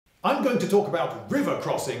I'm going to talk about river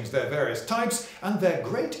crossings, their various types, and their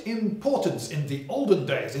great importance in the olden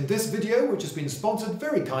days in this video, which has been sponsored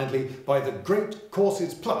very kindly by the Great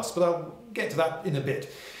Courses Plus, but I'll get to that in a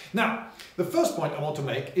bit. Now, the first point I want to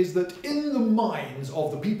make is that in the minds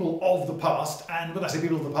of the people of the past, and when I say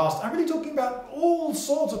people of the past, I'm really talking about all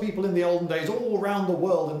sorts of people in the olden days, all around the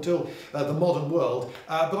world until the modern world.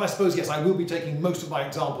 But I suppose, yes, I will be taking most of my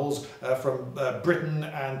examples from Britain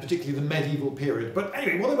and particularly the medieval period. But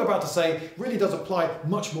anyway, what I'm about to say really does apply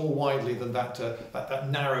much more widely than that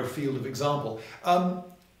narrow field of example.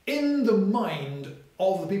 In the mind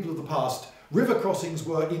of the people of the past, river crossings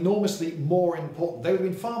were enormously more important. They would have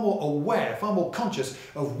been far more aware, far more conscious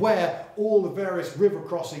of where all the various river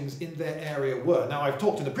crossings in their area were. Now, I've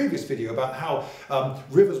talked in a previous video about how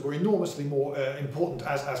rivers were enormously more important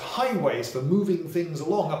as highways for moving things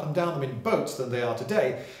along up and down them in boats than they are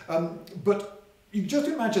today. But you just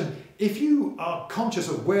imagine, if you are conscious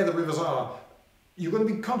of where the rivers are, you're going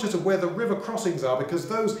to be conscious of where the river crossings are, because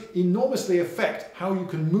those enormously affect how you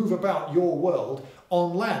can move about your world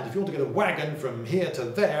on land. If you want to get a wagon from here to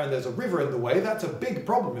there and there's a river in the way, that's a big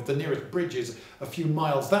problem if the nearest bridge is a few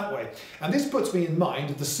miles that way. And this puts me in mind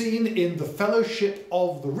of the scene in The Fellowship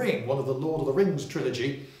of the Ring, one of the Lord of the Rings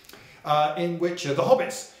trilogy, in which the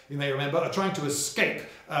hobbits, you may remember, are trying to escape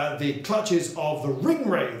the clutches of the ring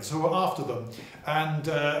wraiths who are after them. And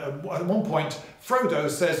at one point, Frodo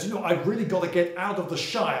says, you know, I've really got to get out of the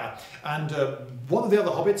Shire. And one of the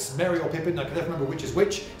other hobbits, Merry or Pippin, I can never remember which is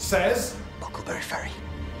which, says, Buckleberry Ferry,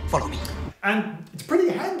 follow me. And it's pretty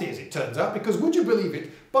handy, as it turns out, because would you believe it,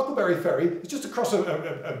 Buckleberry Ferry is just across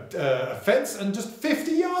a fence and just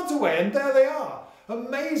 50 yards away, and there they are.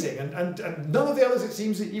 Amazing, and none of the others, it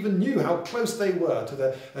seems, even knew how close they were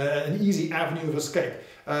to an easy avenue of escape.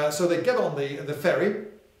 So they get on the ferry,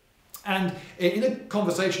 and in a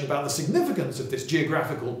conversation about the significance of this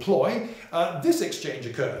geographical ploy, this exchange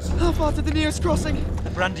occurs. How far to the nearest crossing? The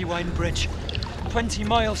Brandywine Bridge, 20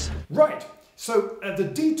 miles. Right, so the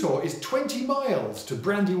detour is 20 miles to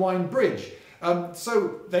Brandywine Bridge.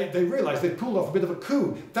 So they realise they've pulled off a bit of a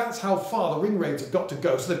coup. That's how far the ring wraiths have got to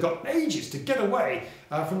go. So they've got ages to get away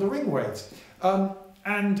from the ring wraiths.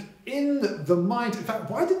 And in the mind, in fact,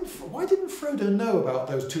 why didn't Frodo know about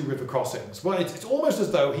those two river crossings? Well, it's almost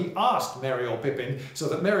as though he asked Merry or Pippin so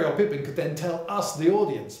that Merry or Pippin could then tell us, the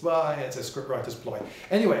audience. Well, it's a scriptwriter's ploy.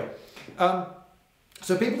 Anyway.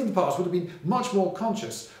 So people in the past would have been much more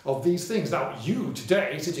conscious of these things. Now, you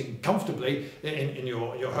today, sitting comfortably in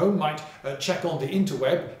your home, might check on the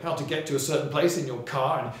interweb how to get to a certain place in your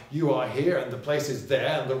car, and you are here and the place is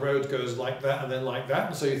there and the road goes like that and then like that.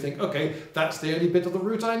 And so you think, okay, that's the only bit of the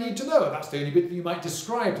route I need to know. And that's the only bit that you might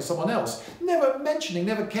describe to someone else. Never mentioning,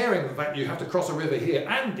 never caring the fact you have to cross a river here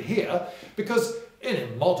and here, because in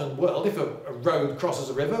a modern world, if a road crosses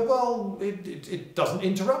a river, well, it doesn't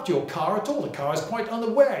interrupt your car at all. The car is quite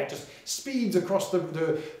unaware. It just speeds across the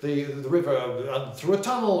river through a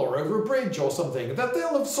tunnel or over a bridge or something.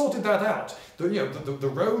 They'll have sorted that out.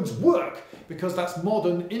 The roads work because that's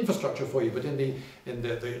modern infrastructure for you. But in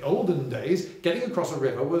the olden days, getting across a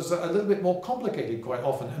river was a little bit more complicated quite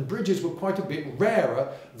often, and bridges were quite a bit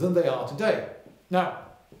rarer than they are today. Now,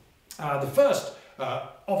 the first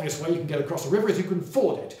obvious way you can get across a river is you can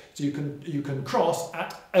ford it. So you can cross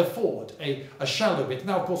at a ford, a shallow bit.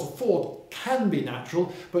 Now, of course, a ford can be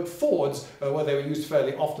natural, but fords, where they were used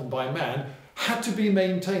fairly often by man, had to be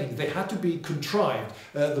maintained. They had to be contrived.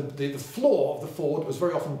 The floor of the ford was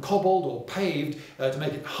very often cobbled or paved to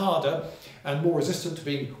make it harder and more resistant to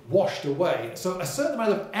being washed away. So a certain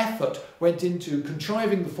amount of effort went into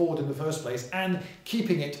contriving the ford in the first place and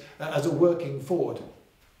keeping it as a working ford.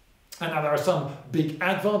 And now there are some big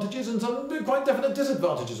advantages and some quite definite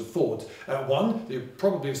disadvantages of fords. One, you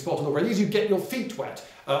probably have spotted already, is you get your feet wet.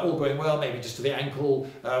 All going well, maybe just to the ankle,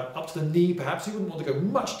 up to the knee perhaps. You wouldn't want to go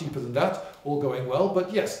much deeper than that, all going well.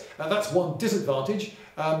 But yes, that's one disadvantage.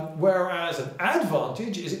 Whereas an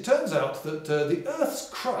advantage is it turns out that the Earth's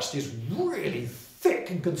crust is really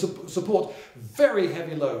thick and can support very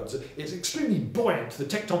heavy loads. It's extremely buoyant, the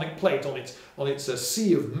tectonic plate on its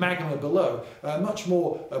sea of magma below, much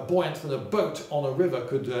more buoyant than a boat on a river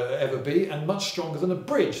could ever be, and much stronger than a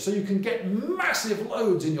bridge. So you can get massive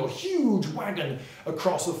loads in your huge wagon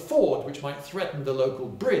across a ford, which might threaten the local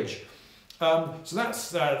bridge. So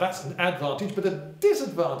that's an advantage, but a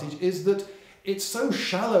disadvantage is that it's so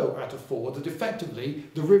shallow at a ford that effectively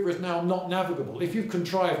the river is now not navigable. If you've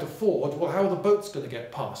contrived a ford, well, how are the boats going to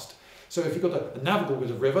get past? So if you've got a navigable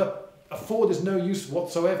bit of river, a ford is no use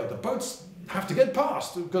whatsoever. The boats have to get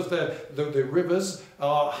past because the rivers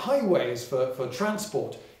are highways for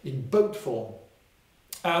transport in boat form.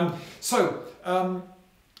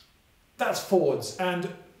 that's fords. And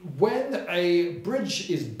when a bridge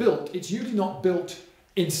is built, it's usually not built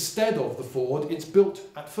instead of the ford, it's built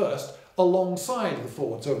at first alongside the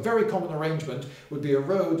ford. So a very common arrangement would be a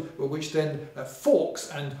road which then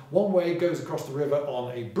forks, and one way goes across the river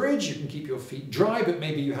on a bridge. You can keep your feet dry, but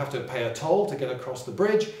maybe you have to pay a toll to get across the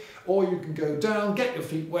bridge, or you can go down, get your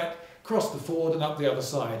feet wet, cross the ford and up the other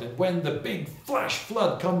side. And when the big flash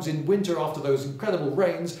flood comes in winter after those incredible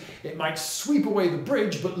rains, it might sweep away the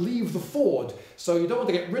bridge but leave the ford. So you don't want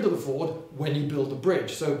to get rid of the ford when you build the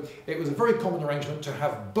bridge. So it was a very common arrangement to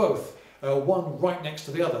have both, one right next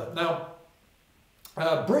to the other. Now,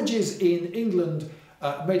 bridges in England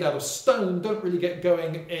made out of stone don't really get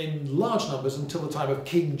going in large numbers until the time of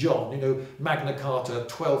King John, you know, Magna Carta,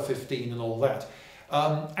 1215 and all that.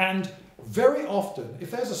 And very often,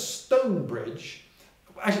 if there's a stone bridge,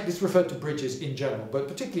 actually this referred to bridges in general, but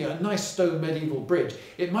particularly a nice stone medieval bridge,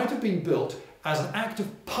 it might have been built as an act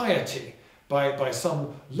of piety by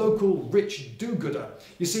some local rich do-gooder.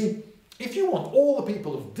 You see, if you want all the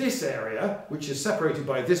people of this area, which is separated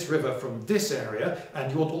by this river from this area,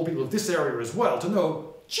 and you want all the people of this area as well to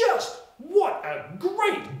know just what a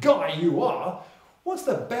great guy you are, what's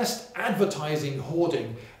the best advertising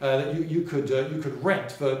hoarding that you could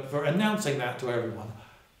rent for announcing that to everyone?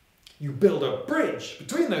 You build a bridge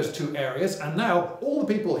between those two areas, and now all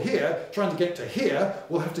the people here trying to get to here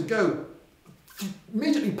will have to go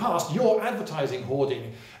immediately past your advertising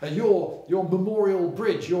hoarding, your memorial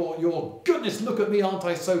bridge, your goodness, look at me, aren't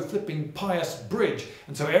I so flipping pious bridge.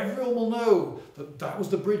 And so everyone will know that that was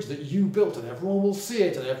the bridge that you built, and everyone will see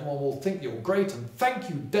it, and everyone will think you're great and thank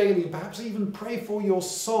you daily, and perhaps even pray for your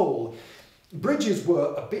soul. Bridges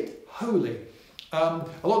were a bit holy. A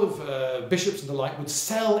lot of bishops and the like would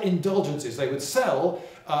sell indulgences. They would sell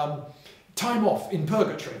time off in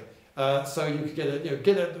purgatory. So you could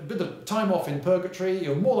get a bit of time off in purgatory.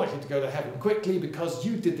 You're more likely to go to heaven quickly because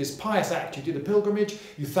you did this pious act. You did a pilgrimage.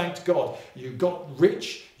 You thanked God. You got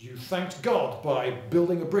rich. You thanked God by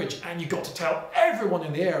building a bridge, and you got to tell everyone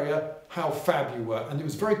in the area how fab you were. And it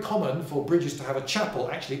was very common for bridges to have a chapel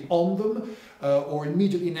actually on them or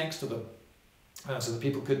immediately next to them. So that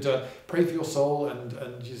people could pray for your soul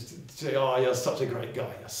and just say, oh, you're such a great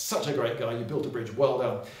guy. You're such a great guy. You built a bridge. Well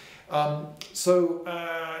done.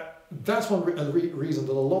 That's one reason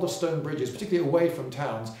that a lot of stone bridges, particularly away from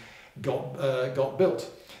towns, got built.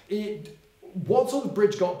 What sort of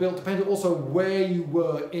bridge got built depended also where you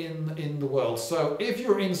were in the world. So if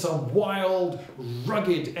you're in some wild,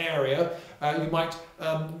 rugged area, you might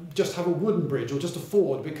just have a wooden bridge or just a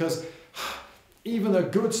ford, because even a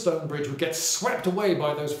good stone bridge would get swept away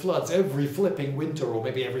by those floods every flipping winter, or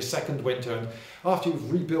maybe every second winter. And after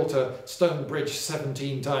you've rebuilt a stone bridge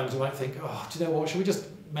 17 times, you might think, oh, do you know what, should we just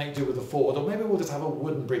make do with a ford? Or maybe we'll just have a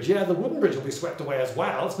wooden bridge. Yeah, the wooden bridge will be swept away as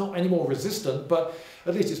well. It's not any more resistant, but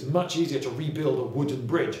at least it's much easier to rebuild a wooden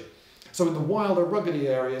bridge. So in the wilder, ruggedy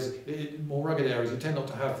areas, more rugged areas, you tend not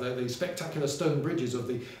to have the spectacular stone bridges of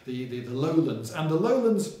the lowlands. And the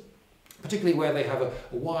lowlands, particularly where they have a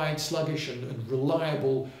wide, sluggish and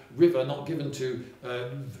reliable river not given to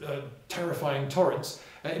terrifying torrents,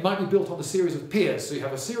 it might be built on a series of piers. So you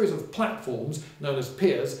have a series of platforms known as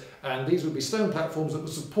piers, and these would be stone platforms that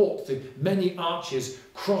would support the many arches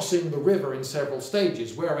crossing the river in several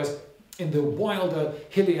stages, whereas in the wilder,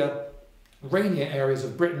 hillier, rainier areas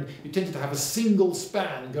of Britain, you tended to have a single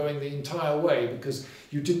span going the entire way because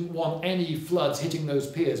you didn't want any floods hitting those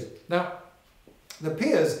piers. Now, the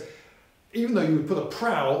piers, even though you would put a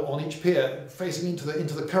prow on each pier facing into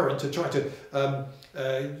the current to try to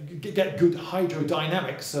get good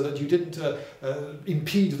hydrodynamics so that you didn't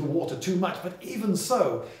impede the water too much, but even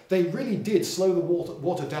so, they really did slow the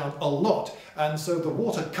water down a lot. And so the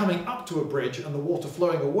water coming up to a bridge and the water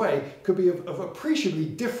flowing away could be of appreciably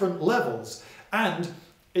different levels, and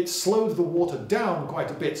it slowed the water down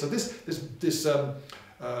quite a bit. So this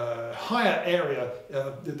higher area,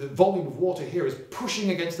 the volume of water here is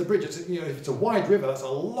pushing against the bridge. If it's a wide river, that's a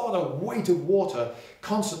lot of weight of water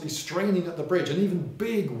constantly straining at the bridge, and even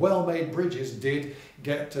big, well-made bridges did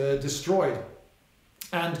get destroyed.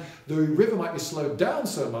 And the river might be slowed down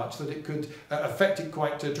so much that it could affect it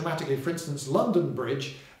quite dramatically. For instance, London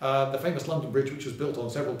Bridge, the famous London Bridge, which was built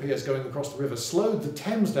on several piers going across the river, slowed the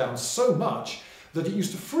Thames down so much that it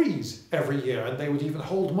used to freeze every year, and they would even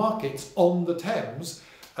hold markets on the Thames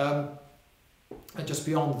just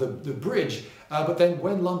beyond the bridge. But then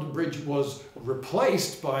when London Bridge was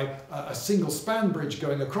replaced by a single span bridge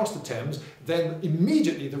going across the Thames, then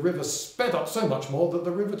immediately the river sped up so much more that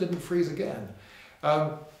the river didn't freeze again.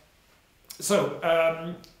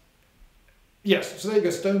 Yes, so there you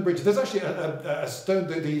go, Stone Bridge. There's actually a stone,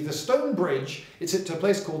 the Stone Bridge, it's at a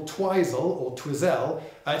place called Twizel, or Twizel.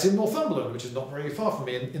 It's in Northumberland, which is not very far from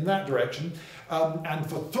me in that direction. And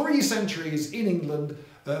for 3 centuries in England,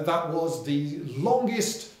 that was the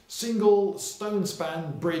longest single stone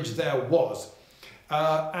span bridge there was.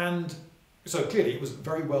 And so clearly it was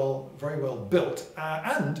very well built.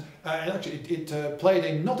 And actually it played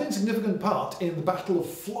a not insignificant part in the Battle of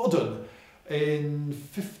Flodden in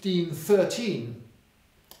 1513.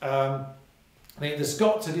 The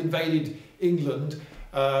Scots had invaded England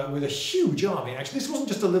with a huge army. Actually, this wasn't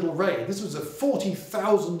just a little raid. This was a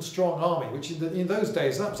 40,000 strong army, which in those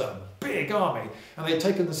days, that was a big army. And they'd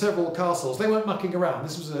taken the several castles. They weren't mucking around.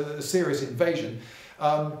 This was a serious invasion.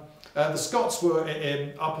 The Scots were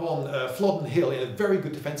up on Flodden Hill in a very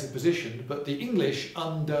good defensive position, but the English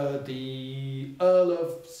under the Earl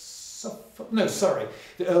of Surrey,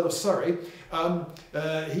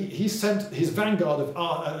 he sent his vanguard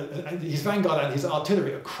and his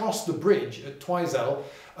artillery across the bridge at Twizel,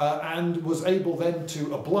 and was able then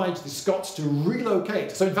to oblige the Scots to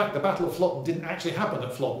relocate. So in fact the Battle of Flodden didn't actually happen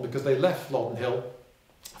at Flodden, because they left Flodden Hill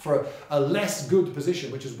for a less good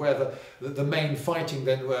position, which is where the main fighting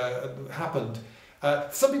then happened.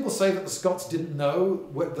 Some people say that the Scots didn't know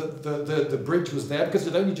the bridge was there because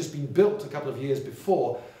it had only just been built a couple of years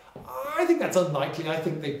before. I think that's unlikely. I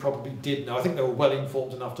think they probably did know. I think they were well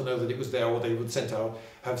informed enough to know that it was there, or they would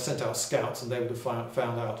have sent out scouts and they would have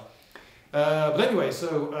found out. But anyway,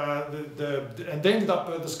 so and they ended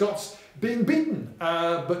up the Scots being beaten.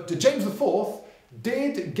 But James IV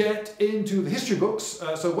did get into the history books,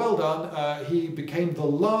 so well done. He became the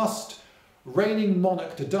last reigning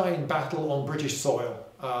monarch to die in battle on British soil.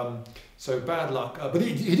 So bad luck. But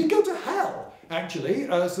he did go to hell. Actually,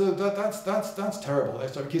 so that's terrible.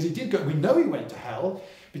 Because he did go. We know he went to hell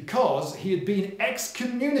because he had been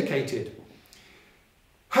excommunicated.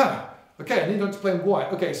 Okay, I need to explain why.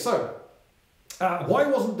 Okay, so why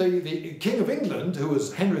wasn't the King of England, who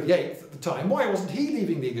was Henry VIII at the time, why wasn't he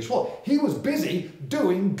leaving the English? Well, he was busy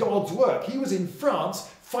doing God's work. He was in France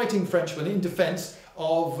fighting Frenchmen in defence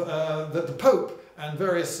of the Pope and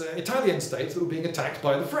various Italian states that were being attacked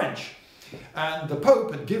by the French. And the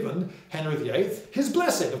Pope had given Henry VIII his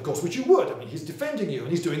blessing, of course, which you would. I mean, he's defending you and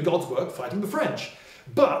he's doing God's work fighting the French.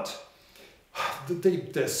 But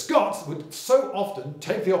the Scots would so often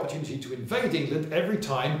take the opportunity to invade England every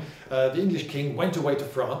time the English king went away to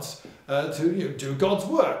France to do God's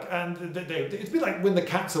work. And it'd be like when the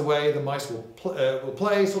cat's away, the mice will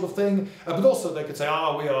play sort of thing. But also they could say,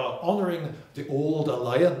 we are honouring the old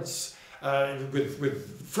alliance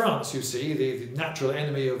with France, you see, the natural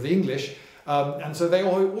enemy of the English. And so they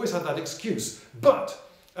always had that excuse. But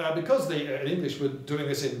because the English were doing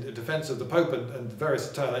this in defence of the Pope and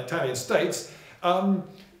various Italian states,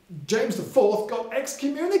 James IV got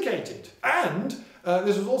excommunicated. And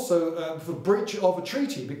this was also for breach of a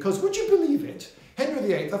treaty, because, would you believe it, Henry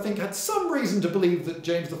VIII, I think, had some reason to believe that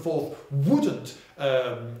James IV wouldn't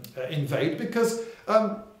invade, because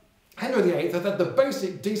Henry VIII had the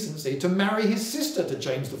basic decency to marry his sister to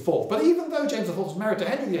James IV. But even though James IV was married to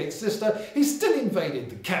Henry VIII's sister, he still invaded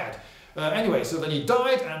the cad. Anyway, so then he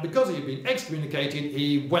died, and because he had been excommunicated,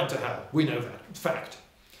 he went to hell. We know that. It's fact.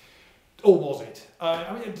 Or was it?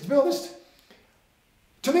 I mean, to be honest,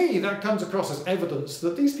 to me, that comes across as evidence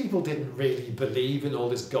that these people didn't really believe in all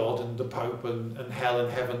this God and the Pope and hell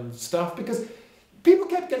and heaven stuff, because people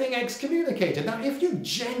kept getting excommunicated. Now, if you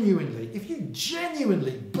genuinely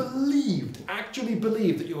actually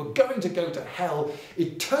believed that you were going to go to hell,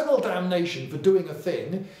 eternal damnation for doing a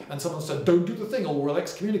thing, and someone said, don't do the thing or we'll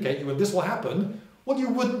excommunicate you and this will happen, well, you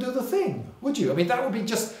wouldn't do the thing, would you? I mean, that would be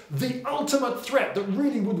just the ultimate threat that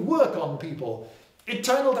really would work on people.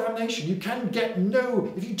 Eternal damnation. You can get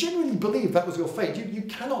no... If you genuinely believe that was your fate, you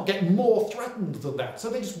cannot get more threatened than that.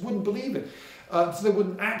 So they just wouldn't believe it. So they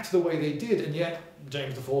wouldn't act the way they did, and yet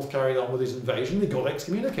James IV carried on with his invasion. He got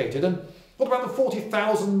excommunicated. And what about the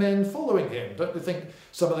 40,000 men following him? Don't you think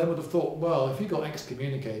some of them would have thought, well, if he got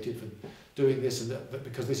excommunicated for doing this and that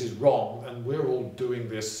because this is wrong, and we're all doing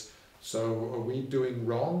this, so are we doing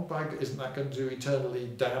wrong? Isn't that going to eternally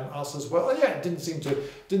damn us as well? And yeah, it didn't seem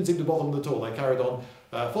to bother them at all. They carried on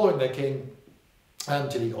following their king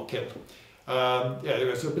until he got killed.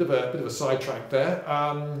 Yeah, so a bit of a sidetrack there.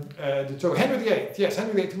 So Henry VIII, yes,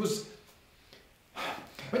 Henry VIII was.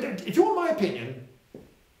 I mean, if you want my opinion,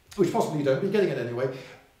 which possibly you don't, but you're getting it anyway,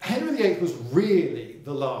 Henry VIII was really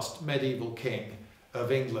the last medieval king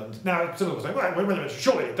of England. Now, some people say, well, wait a minute,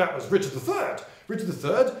 surely that was Richard III. Richard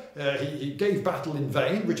III, he gave battle in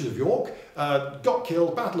vain, Richard of York, got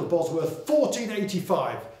killed, Battle of Bosworth,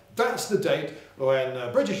 1485. that's the date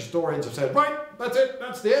when British historians have said, right, that's it,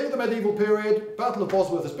 that's the end of the medieval period, Battle of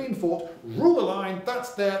Bosworth has been fought, rule the line,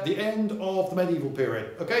 that's there, the end of the medieval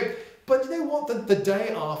period, okay? But you know what, the day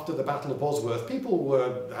after the Battle of Bosworth,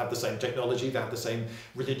 people had the same technology, they had the same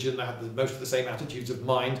religion, they had most of the same attitudes of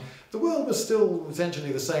mind. The world was still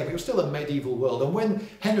essentially the same, it was still a medieval world. And when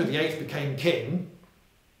Henry VIII became king,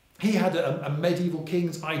 he had a medieval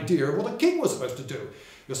king's idea of what a king was supposed to do.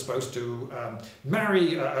 You're supposed to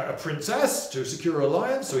marry a princess to secure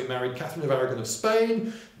alliance, so he married Catherine of Aragon of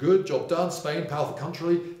Spain. Good, job done. Spain, powerful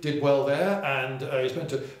country, did well there. And you're supposed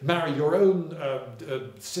to marry your own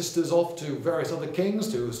sisters off to various other kings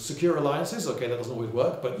to secure alliances. Okay, that doesn't always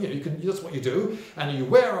work, but you know, that's what you do. And you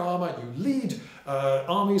wear armour, you lead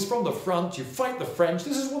armies from the front, you fight the French.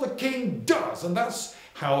 This is what a king does, and that's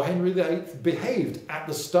how Henry VIII behaved at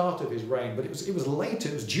the start of his reign. But it was later,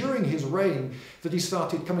 it was during his reign that he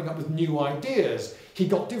started coming up with new ideas. He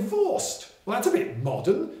got divorced. Well, that's a bit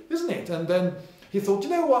modern, isn't it? And then he thought, you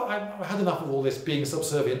know what, I've had enough of all this being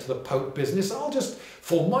subservient to the Pope business. I'll just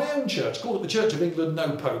form my own church, call it the Church of England,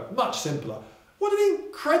 no Pope. Much simpler. What an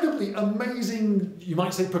incredibly amazing, you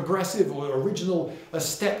might say progressive or original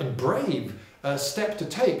step, and brave step to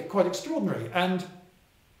take. Quite extraordinary. And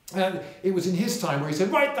it was in his time where he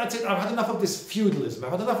said, right, that's it, I've had enough of this feudalism,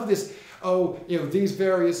 I've had enough of this, oh, you know, these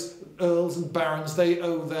various earls and barons, they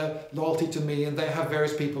owe their loyalty to me, and they have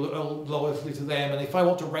various people who owe loyalty to them, and if I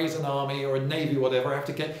want to raise an army or a navy or whatever, I have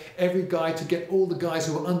to get every guy to get all the guys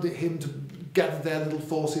who are under him to gather their little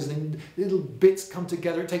forces, and little bits come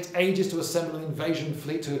together. It takes ages to assemble an invasion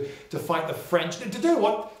fleet to fight the French. To do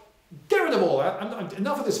what? Get rid of all that.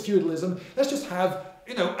 Enough of this feudalism. Let's just have,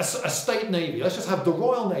 you know, a state navy. Let's just have the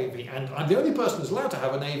Royal Navy, and I'm the only person who's allowed to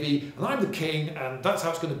have a navy, and I'm the king, and that's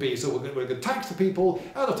how it's going to be. So we're going to tax the people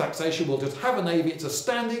out of taxation. We'll just have a navy. It's a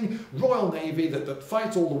standing Royal Navy that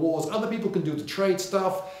fights all the wars. Other people can do the trade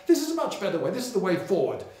stuff. This is a much better way. This is the way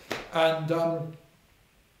forward. And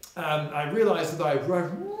I realised that I've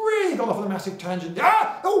really gone off on a massive tangent.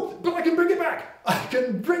 Oh, but I can bring it back. I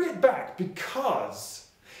can bring it back because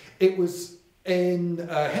it was in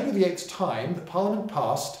Henry VIII's time that Parliament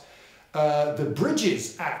passed the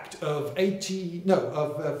Bridges Act of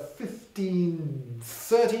 1530,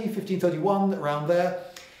 1531, around there.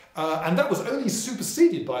 And that was only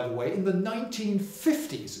superseded, by the way, in the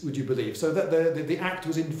 1950s, would you believe? So that the Act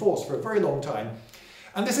was in force for a very long time.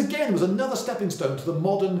 And this again was another stepping stone to the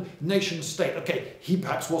modern nation state. Okay, he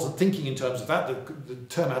perhaps wasn't thinking in terms of that, the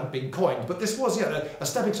term hadn't been coined, but this was, yeah, a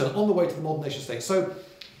stepping stone on the way to the modern nation state. So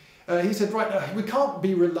he said, right, we can't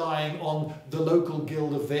be relying on the local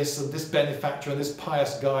guild of this and this benefactor and this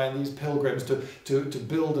pious guy and these pilgrims to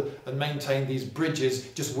build and maintain these bridges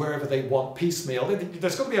just wherever they want piecemeal.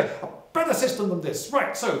 There's got to be a better system than this.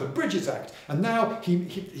 Right, so the Bridges Act. And now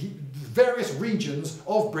various regions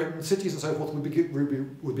of Britain, cities and so forth,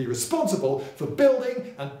 would be responsible for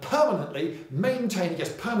building and permanently maintaining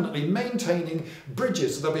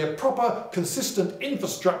bridges. So there'll be a proper, consistent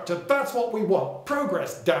infrastructure. That's what we want.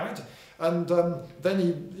 Progress, damn it. And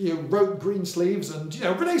then he wrote Greensleeves and, you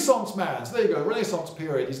know, Renaissance man. So there you go, Renaissance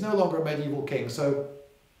period. He's no longer a medieval king. So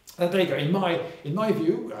there you go. In my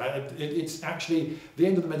view, it's actually the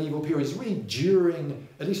end of the medieval period is really during,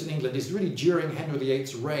 at least in England, is really during Henry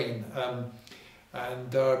VIII's reign. I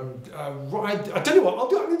tell you what, I'll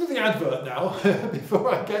do the advert now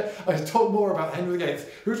before I talk more about Henry VIII,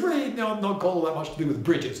 who's really not got all that much to do with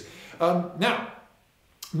bridges. Now,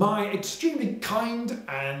 my extremely kind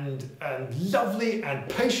and lovely and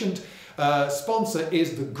patient sponsor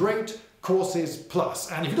is the Great Courses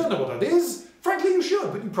Plus, and if you don't know what that is, frankly, you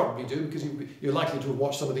should, but you probably do because you're likely to have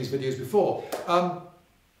watched some of these videos before.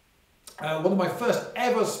 One of my first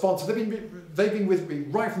ever sponsors, they've been with me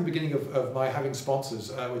right from the beginning of my having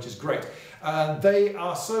sponsors, which is great. They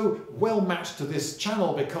are so well matched to this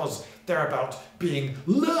channel because they're about being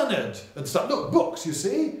learned and stuff. Look, books, you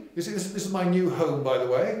see? This is my new home, by the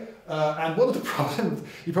way. And one of the problems,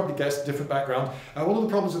 you probably guessed, different background. One of the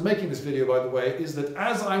problems with making this video, by the way, is that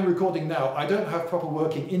as I'm recording now, I don't have proper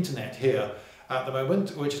working internet here at the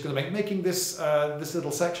moment, which is going to make making this this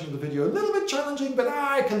little section of the video a little bit challenging, but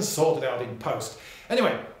I can sort it out in post.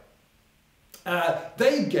 Anyway,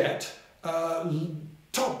 they get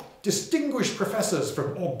top distinguished professors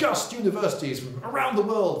from august universities from around the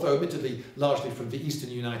world, though admittedly largely from the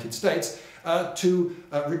eastern United States, to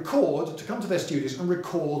come to their studios and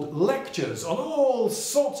record lectures on all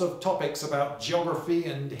sorts of topics about geography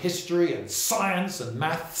and history and science and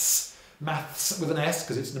maths with an S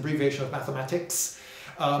because it's an abbreviation of mathematics.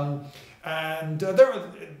 And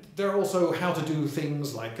there are also how to do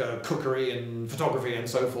things like cookery and photography and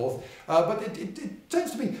so forth, but it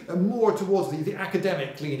tends to be more towards the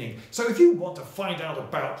academic leaning. So if you want to find out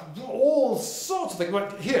about all sorts of things,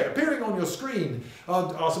 like here, appearing on your screen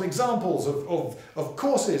are some examples of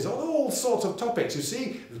courses on all sorts of topics. You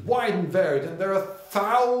see, it's wide and varied, and there are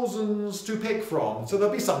thousands to pick from, so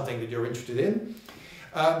there'll be something that you're interested in.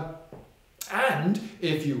 And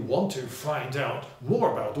if you want to find out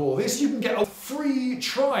more about all this, you can get a free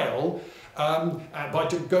trial by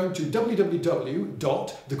going to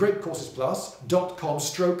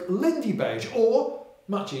www.thegreatcoursesplus.com/Lindybeige, or,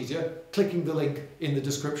 much easier, clicking the link in the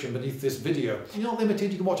description beneath this video. You're not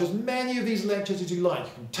limited, you can watch as many of these lectures as you like.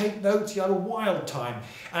 You can take notes, you have a wild time.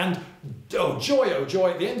 And oh joy, at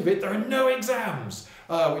the end of it, there are no exams.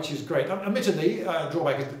 Which is great. Admittedly,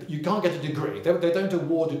 drawback is that you can't get a degree. They don't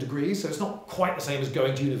award a degree, so it's not quite the same as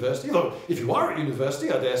going to university. Although, if you are at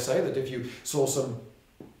university, I dare say that if you saw some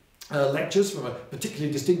lectures from a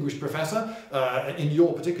particularly distinguished professor in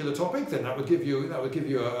your particular topic, then that would give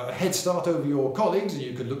you a head start over your colleagues, and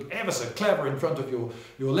you could look ever so clever in front of your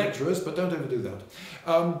lecturers. But don't overdo that.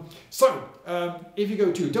 If you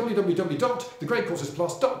go to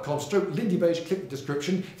www.thegreatcoursesplus.com/Lindybeige, click the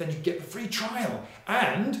description, then you get the free trial.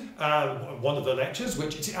 And one of the lectures,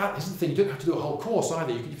 which is the thing, you don't have to do a whole course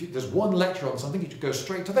either. If there's one lecture on something, you could go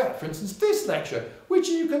straight to that. For instance, this lecture, which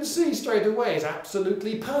you can see straight away is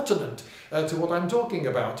absolutely pertinent to what I'm talking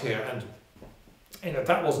about here. And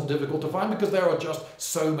that wasn't difficult to find because there are just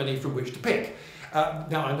so many from which to pick.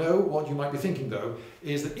 Now, I know what you might be thinking, though,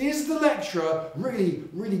 is the lecturer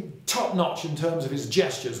really top-notch in terms of his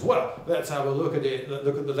gestures? Well, let's have a look at it,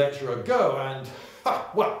 look at the lecturer go, and,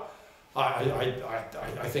 well,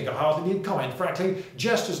 I think I hardly need comment, frankly.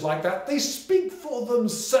 Gestures like that, they speak for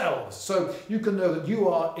themselves, so you can know that you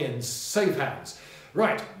are in safe hands.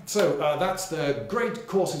 Right, so that's the Great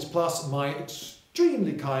Courses Plus, my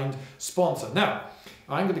extremely kind sponsor. Now,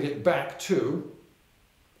 I'm going to get back to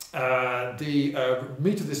the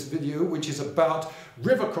meat of this video, which is about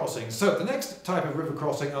river crossing. So the next type of river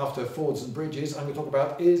crossing after fords and bridges I'm going to talk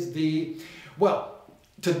about is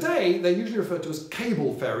today they're usually referred to as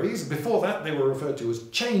cable ferries. Before that they were referred to as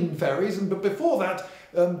chain ferries, but before that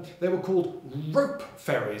they were called rope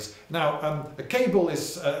ferries. Now a cable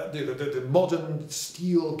is the modern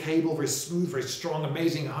steel cable, very smooth, very strong,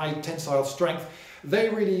 amazing high tensile strength. They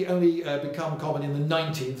really only become common in the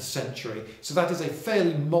 19th century. So that is a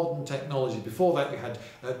fairly modern technology. Before that you had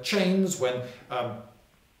chains when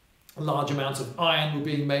large amounts of iron were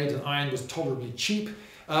being made, and iron was tolerably cheap.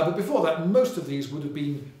 But before that, most of these would have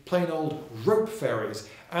been plain old rope ferries.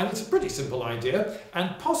 And it's a pretty simple idea.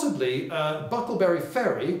 And possibly Bucklebury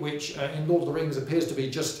Ferry, which in Lord of the Rings appears to be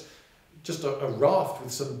just a raft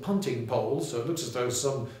with some punting poles, so it looks as though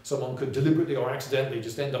someone could deliberately or accidentally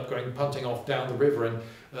just end up going punting off down the river and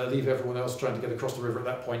leave everyone else trying to get across the river at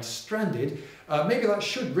that point stranded. Maybe that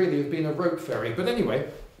should really have been a rope ferry, but anyway,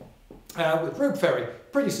 with rope ferry,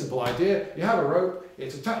 pretty simple idea. You have a rope,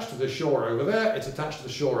 it's attached to the shore over there, it's attached to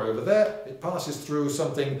the shore over there, it passes through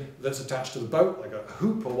something that's attached to the boat, like a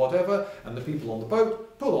hoop or whatever, and the people on the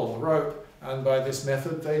boat pull on the rope, and by this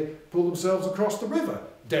method they pull themselves across the river.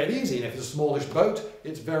 Dead easy, and if it's a smallish boat,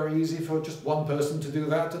 it's very easy for just one person to do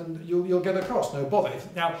that, and you'll get across, no bother.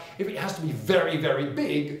 Now, if it has to be very, very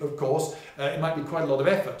big, of course, it might be quite a lot of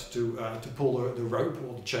effort to pull the rope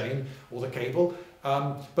or the chain or the cable.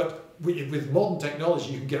 But with modern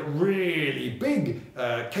technology, you can get really big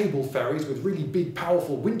cable ferries with really big,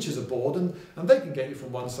 powerful winches aboard, and they can get you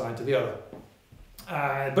from one side to the other.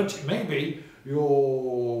 But maybe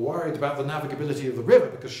you're worried about the navigability of the river,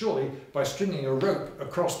 because surely by stringing a rope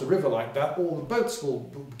across the river like that, all the boats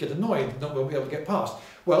will get annoyed and not be able to get past.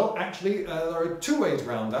 Well, actually, there are two ways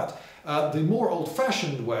around that. The more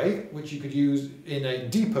old-fashioned way, which you could use in a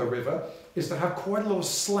deeper river, is to have quite a lot of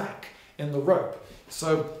slack in the rope.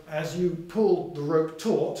 So as you pull the rope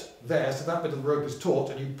taut there, so that bit of the rope is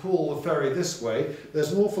taut, and you pull the ferry this way,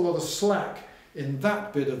 there's an awful lot of slack in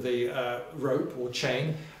that bit of the rope or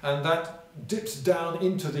chain, and that dips down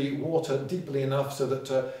into the water deeply enough so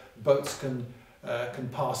that boats can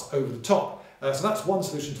pass over the top. So that's one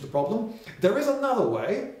solution to the problem. There is another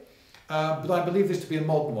way, but I believe this to be a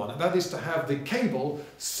modern one, and that is to have the cable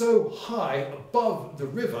so high above the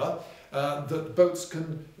river that boats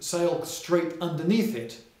can sail straight underneath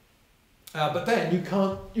it. But then you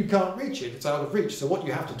can't reach it, it's out of reach. So what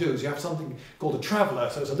you have to do is you have something called a traveller.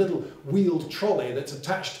 So it's a little wheeled trolley that's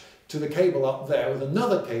attached to the cable up there with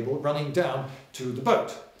another cable running down to the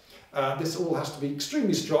boat. This all has to be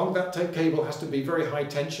extremely strong. That cable has to be very high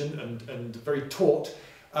tension and very taut.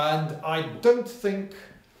 And I don't think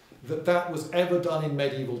that was ever done in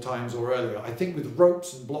medieval times or earlier. I think with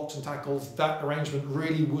ropes and blocks and tackles, that arrangement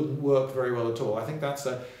really wouldn't work very well at all. I think that's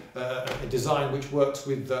a design which works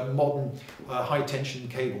with modern high tension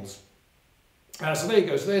cables. So there you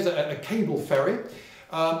go. So there's a cable ferry.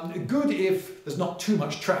 Good if there's not too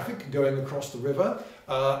much traffic going across the river,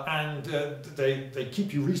 and they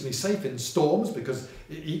keep you reasonably safe in storms, because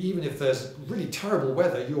even if there's really terrible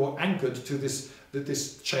weather, you're anchored to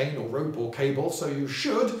this chain or rope or cable, so you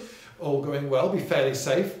should, all going well, be fairly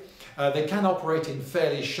safe. They can operate in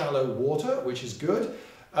fairly shallow water, which is good.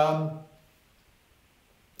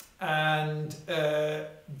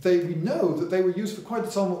 We know that they were used for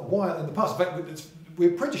quite some while in the past. In fact,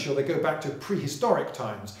 we're pretty sure they go back to prehistoric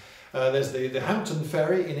times. There's the Hampton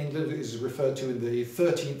ferry in England, is referred to in the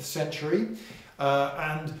 13th century,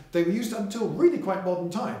 and they were used until really quite modern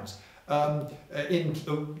times. In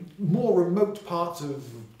more remote parts of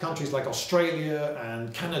countries like Australia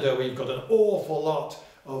and Canada, where you've got an awful lot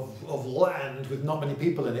of land with not many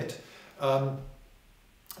people in it,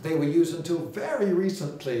 they were used until very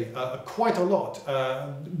recently, quite a lot.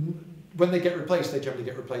 When they get replaced, they generally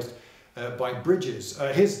get replaced by bridges.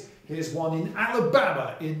 Here's one in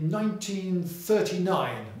Alabama in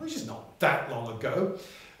 1939, which is not that long ago.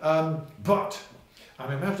 But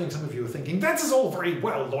I'm imagining some of you are thinking, that's all very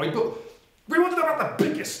well, Lloyd, but we want to know about the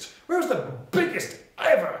biggest. Where's the biggest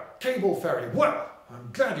ever cable ferry? Well, I'm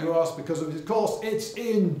glad you asked, because of course it's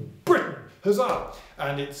in Britain. Huzzah!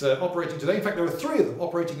 And it's operating today. In fact, there are 3 of them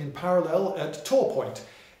operating in parallel at Tor Point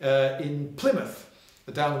in Plymouth,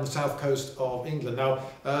 down on the south coast of England. Now,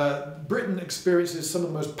 Britain experiences some of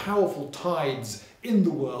the most powerful tides in the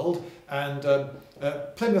world, and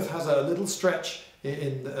Plymouth has a little stretch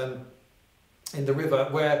in the river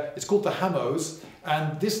where it's called the Hammos,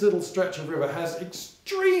 and this little stretch of river has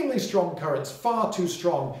extremely strong currents, far too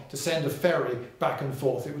strong to send a ferry back and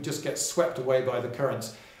forth. It would just get swept away by the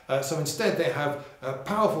currents. So instead they have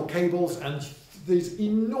powerful cables and these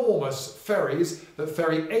enormous ferries that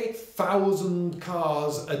ferry 8,000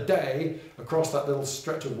 cars a day across that little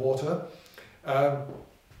stretch of water. And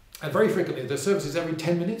very frequently, the service is every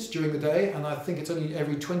 10 minutes during the day, and I think it's only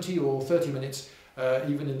every 20 or 30 minutes,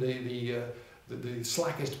 even in the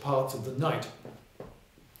slackest parts of the night.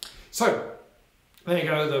 So, there you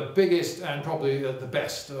go, the biggest and probably the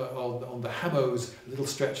best on the Hammos little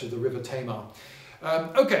stretch of the River Tamar.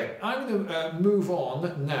 Okay, I'm going to move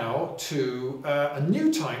on now to a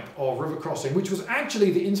new type of river crossing, which was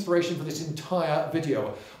actually the inspiration for this entire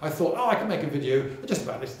video. I thought, oh, I can make a video just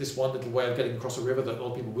about this one little way of getting across a river that a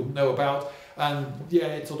lot of people wouldn't know about, and yeah,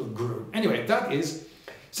 it sort of grew. Anyway, that is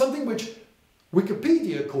something which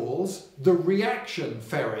Wikipedia calls the reaction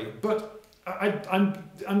ferry, but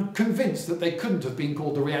I'm convinced that they couldn't have been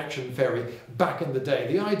called the reaction ferry back in the day.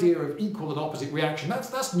 The idea of equal and opposite reaction,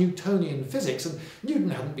 that's Newtonian physics, and Newton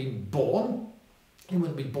hadn't been born. He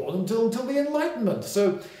wouldn't be born until the Enlightenment.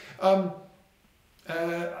 So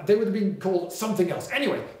they would have been called something else.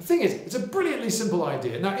 Anyway, the thing is, it's a brilliantly simple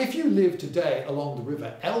idea. Now, if you live today along the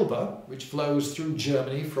River Elbe, which flows through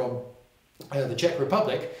Germany from the Czech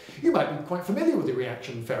Republic, you might be quite familiar with the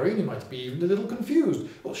reaction ferry, and you might be even a little confused.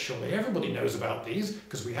 Well, surely everybody knows about these,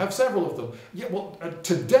 because we have several of them. Yeah, well,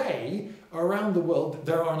 today, around the world,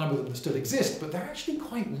 there are a number of them that still exist, but they're actually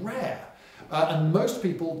quite rare. And most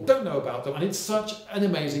people don't know about them, and it's such an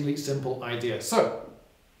amazingly simple idea. So,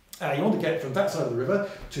 you want to get from that side of the river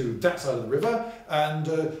to that side of the river, and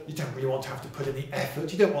you don't really want to have to put any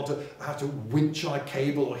effort. You don't want to have to winch on a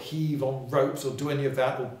cable or heave on ropes or do any of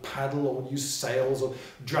that, or paddle or use sails or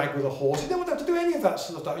drag with a horse. You don't want to have to do any of that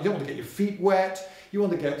sort of stuff. You don't want to get your feet wet. You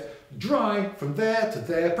want to get dry from there to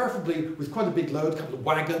there, preferably with quite a big load, a couple of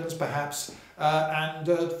wagons perhaps, and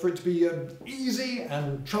for it to be easy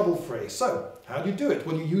and trouble-free. So, how do you do it?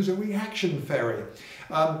 Well, you use a reaction ferry.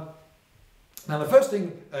 Now, the first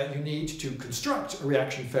thing you need to construct a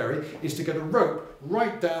reaction ferry is to get a rope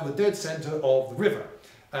right down the dead centre of the river.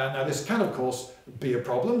 Now, this can, of course, be a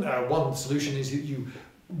problem. One solution is that you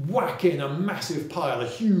whack in a massive pile, a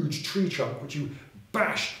huge tree trunk, which you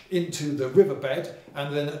bash into the riverbed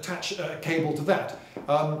and then attach a cable to that.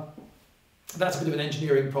 That's a bit of an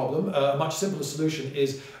engineering problem. A much simpler solution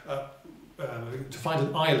is to find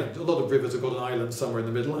an island. A lot of rivers have got an island somewhere in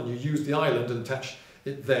the middle, and you use the island and attach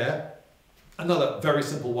it there. Another very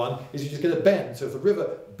simple one is you just get a bend. So if the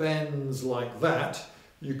river bends like that,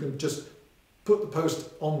 you can just put the post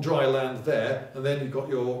on dry land there, and then you've got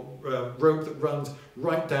your rope that runs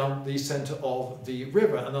right down the centre of the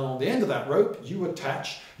river. And then on the end of that rope, you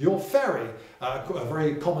attach your ferry. A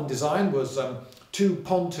very common design was two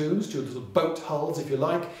pontoons, two little boat hulls if you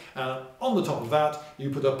like. On the top of that you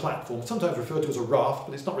put a platform, sometimes referred to as a raft,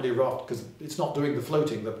 but it's not really a raft because it's not doing the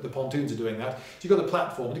floating, the pontoons are doing that. So you've got a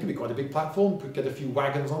platform, and it can be quite a big platform, you could get a few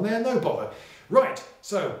wagons on there, no bother. Right,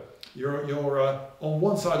 so you're on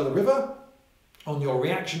one side of the river, on your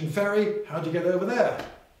reaction ferry. How do you get over there?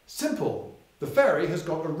 Simple. The ferry has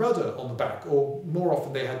got a rudder on the back, or more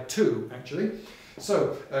often they had two actually.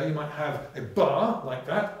 So you might have a bar like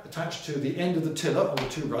that attached to the end of the tiller on the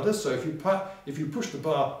two rudders. So if you push the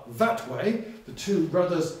bar that way, the two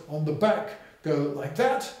rudders on the back go like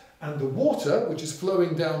that, and the water, which is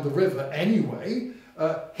flowing down the river anyway,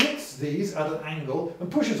 hits these at an angle and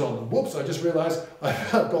pushes on them. Whoops, I just realised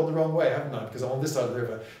I've gone the wrong way, haven't I? Because I'm on this side of the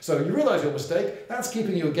river. So you realise your mistake. That's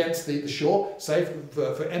keeping you against the shore, safe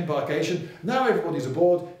for embarkation. Now everybody's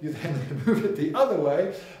aboard. You then move it the other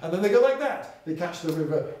way, and then they go like that. They catch the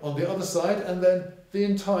river on the other side, and then the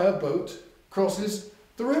entire boat crosses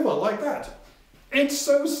the river like that. It's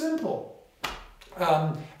so simple.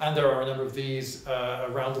 And there are a number of these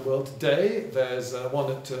around the world today. There's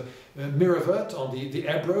one at Miravet on the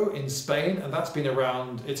Ebro in Spain, and that's been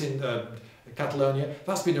around, it's in Catalonia,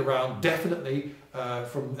 that's been around definitely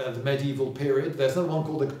from the medieval period. There's another one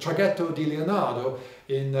called the Traghetto di Leonardo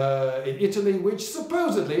in Italy, which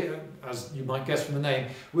supposedly, as you might guess from the name,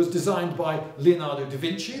 was designed by Leonardo da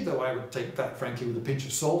Vinci, though I would take that frankly with a pinch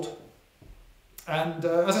of salt. And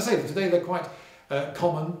as I say, today they're quite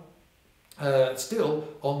common. Still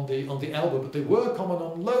on the Elbe, but they were common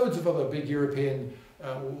on loads of other big European,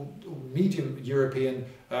 medium European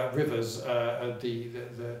rivers,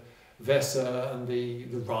 the Weser and the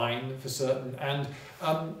Rhine for certain. And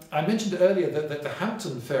I mentioned earlier that the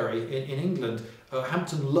Hampton ferry in England,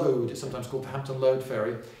 Hampton Load, it's sometimes called the Hampton Load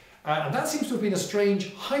ferry, and that seems to have been a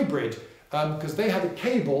strange hybrid. Because they had a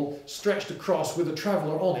cable stretched across with a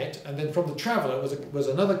traveller on it, and then from the traveller was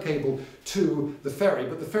another cable to the ferry,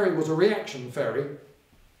 but the ferry was a reaction ferry,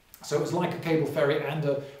 so it was like a cable ferry and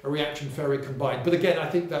a reaction ferry combined. But again, I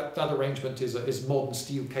think that arrangement is modern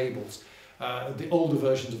steel cables. The older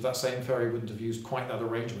versions of that same ferry wouldn't have used quite that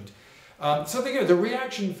arrangement. So there you go, the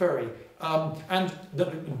reaction ferry. And the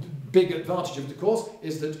big advantage of it, of course,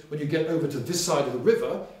 is that when you get over to this side of the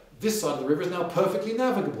river, this side of the river is now perfectly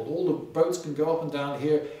navigable. All the boats can go up and down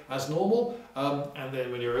here as normal, and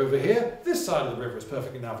then when you're over here, this side of the river is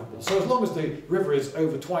perfectly navigable. So as long as the river is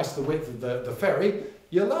over twice the width of the ferry,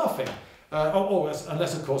 you're laughing.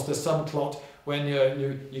 Unless of course there's some clot when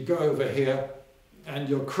you go over here and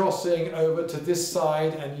you're crossing over to this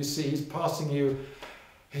side, and you see he's passing you.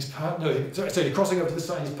 So you're crossing over to this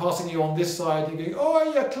side, he's passing you on this side, you're going,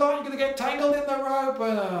 oh, you clot, you're going to get tangled in the rope.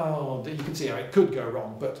 Oh, you can see how it could go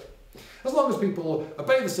wrong, but as long as people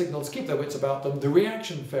obey the signals, keep their wits about them, the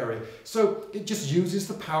reaction ferry. So it just uses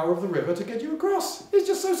the power of the river to get you across. It's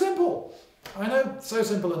just so simple. I know, so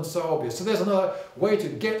simple and so obvious. So there's another way to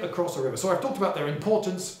get across a river. So I've talked about their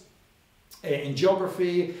importance in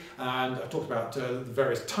geography, and I've talked about the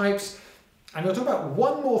various types. I'm going to talk about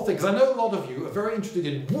one more thing, because I know a lot of you are very interested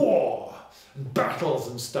in war and battles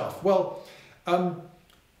and stuff. Well,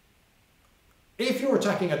 if you're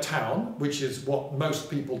attacking a town, which is what most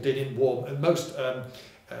people did in war, and most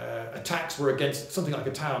attacks were against something like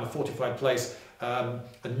a town, a fortified place, a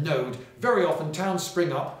node, very often towns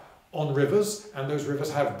spring up on rivers, and those rivers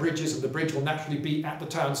have bridges, and the bridge will naturally be at the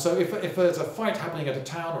town. So if there's a fight happening at a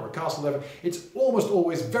town or a castle, or whatever, it's almost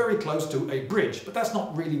always very close to a bridge. But that's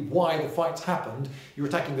not really why the fights happened. You're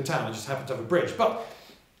attacking the town, it just happened to have a bridge. But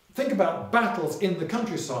think about battles in the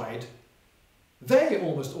countryside. They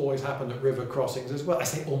almost always happen at river crossings as well. I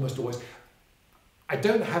say almost always. I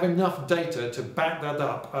don't have enough data to back that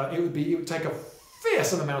up. It would take a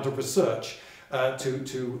fearsome amount of research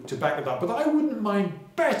to back it up. But I wouldn't mind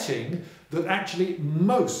betting that actually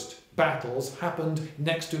most battles happened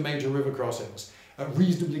next to major river crossings,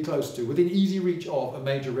 reasonably close to, within easy reach of a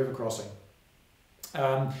major river crossing.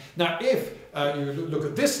 Now, if you look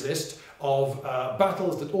at this list of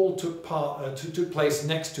battles that all took place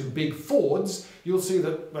next to big fords, you'll see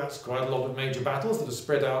that that's quite a lot of major battles that are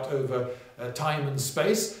spread out over time and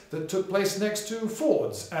space that took place next to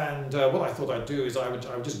fords. And what I thought I'd do is I would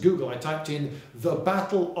just Google. I typed in the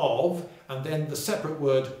Battle of, and then the separate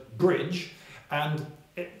word bridge, and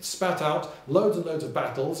it spat out loads and loads of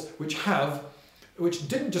battles which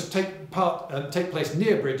didn't just take place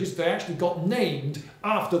near bridges. They actually got named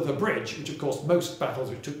after the bridge, which of course most battles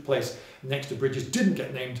which took place next to bridges didn't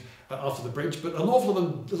get named after the bridge, but a lot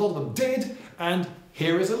of them did. And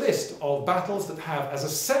here is a list of battles that have as a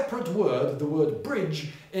separate word the word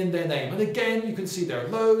bridge in their name. And again, you can see there are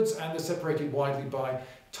loads, and they're separated widely by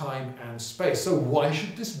time and space. So why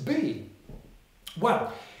should this be?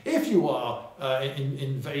 Well, if you are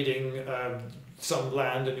invading some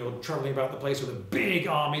land and you're travelling about the place with a big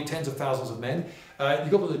army, tens of thousands of men,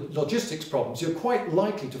 you've got the logistics problems. You're quite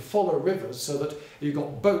likely to follow rivers so that you've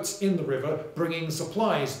got boats in the river bringing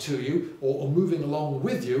supplies to you or moving along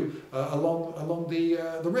with you along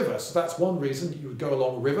the river. So that's one reason you would go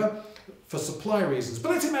along a river, for supply reasons.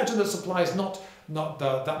 But let's imagine that supply is not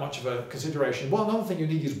that much of a consideration. Well, another thing you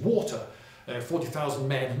need is water. 40,000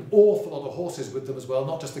 men, an awful lot of horses with them as well,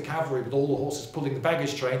 not just the cavalry, but all the horses pulling the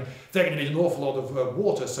baggage train. They're going to need an awful lot of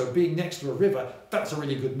water, so being next to a river, that's a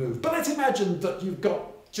really good move. But let's imagine that you've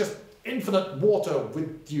got just infinite water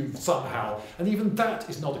with you somehow, and even that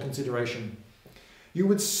is not a consideration. You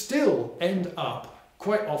would still end up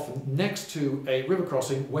quite often next to a river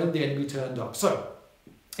crossing when the enemy turned up. So,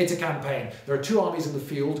 it's a campaign. There are two armies in the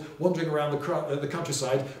field wandering around the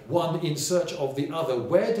countryside, one in search of the other.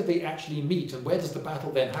 Where do they actually meet and where does the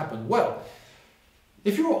battle then happen? Well,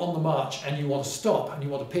 if you're on the march and you want to stop and you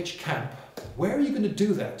want to pitch camp, where are you going to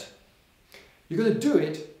do that? You're going to do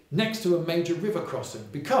it next to a major river crossing,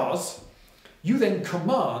 because you then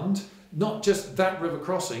command not just that river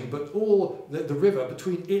crossing, but all the river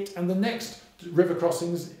between it and the next river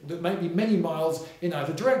crossings that might be many miles in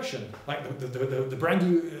either direction. Like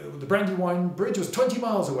the Brandywine Bridge was 20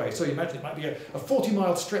 miles away, so you imagine it might be a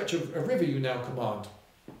 40-mile stretch of river you now command.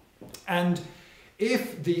 And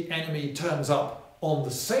if the enemy turns up on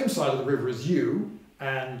the same side of the river as you,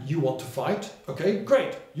 and you want to fight, okay,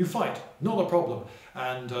 great, you fight, not a problem.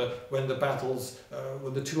 And when the battles,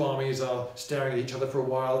 when the two armies are staring at each other for a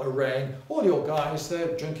while, arraying, all your guys,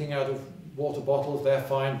 they're drinking out of water bottles, they're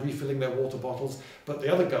fine, refilling their water bottles, but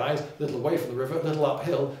the other guys, a little away from the river, a little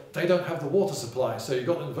uphill, they don't have the water supply, so you've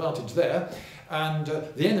got an advantage there. And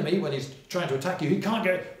the enemy, when he's trying to attack you, he can't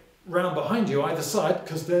get round behind you either side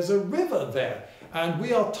because there's a river there. And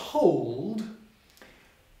we are told,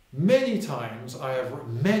 many times I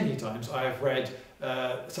have read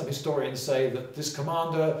some historians say that this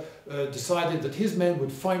commander decided that his men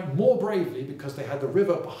would fight more bravely because they had the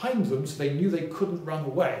river behind them, so they knew they couldn't run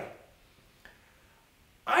away.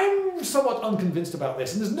 I'm somewhat unconvinced about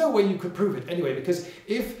this, and there's no way you could prove it anyway, because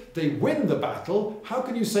if they win the battle, how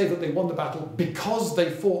can you say that they won the battle because they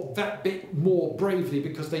fought that bit more bravely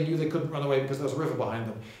because they knew they couldn't run away because there was a river behind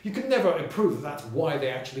them? You can never prove that that's why they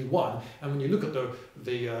actually won. And when you look at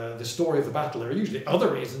the story of the battle, there are usually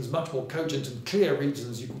other reasons, much more cogent and clear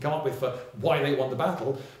reasons you can come up with for why they won the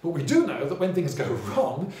battle. But we do know that when things go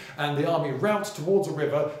wrong and the army routes towards a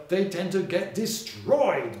river, they tend to get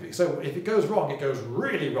destroyed. So if it goes wrong, it goes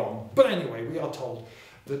really wrong. But anyway, we are told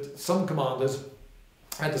that some commanders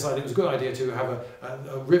had decided it was a good idea to have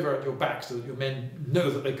a river at your back so that your men know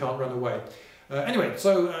that they can't run away. Anyway,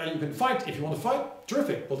 so you can fight. If you want to fight,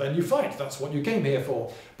 terrific. Well, then you fight. That's what you came here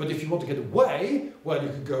for. But if you want to get away, well, you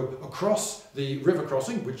can go across the river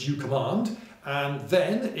crossing, which you command. And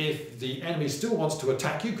then if the enemy still wants to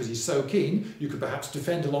attack you because he's so keen, you could perhaps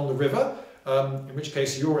defend along the river. In which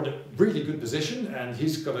case you're in a really good position and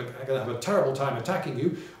he's going to have a terrible time attacking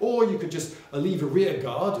you. Or you could just leave a rear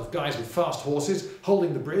guard of guys with fast horses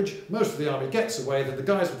holding the bridge. Most of the army gets away, then the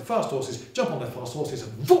guys with the fast horses jump on their fast horses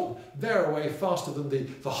and boom, they're away faster than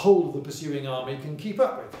the whole of the pursuing army can keep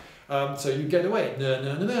up with. So you get away.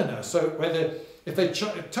 No. So if they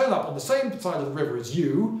turn up on the same side of the river as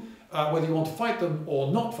you, whether you want to fight them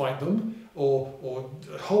or not fight them, or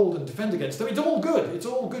hold and defend against them, it's all good. It's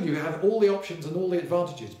all good. You have all the options and all the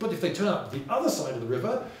advantages. But if they turn up to the other side of the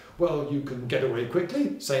river, well, you can get away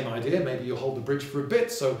quickly. Same idea. Maybe you'll hold the bridge for a bit,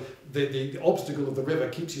 so the obstacle of the river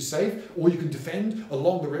keeps you safe. Or you can defend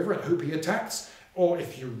along the river and hope he attacks. Or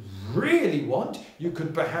if you really want, you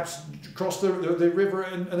could perhaps cross the river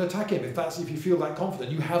and attack him if you feel that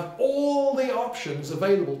confident. You have all the options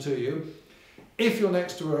available to you if you're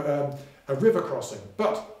next to a river crossing.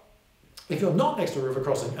 But if you're not next to a river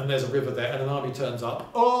crossing and there's a river there and an army turns up,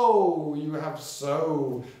 oh, you have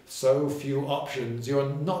so few options. You're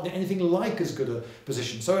not in anything like as good a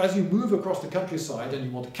position. So as you move across the countryside and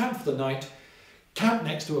you want to camp for the night, camp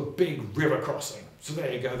next to a big river crossing. So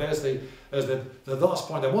there you go. There's the last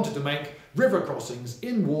point I wanted to make. River crossings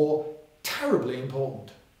in war, terribly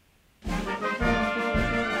important.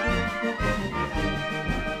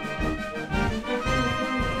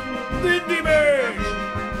 Lindybeige!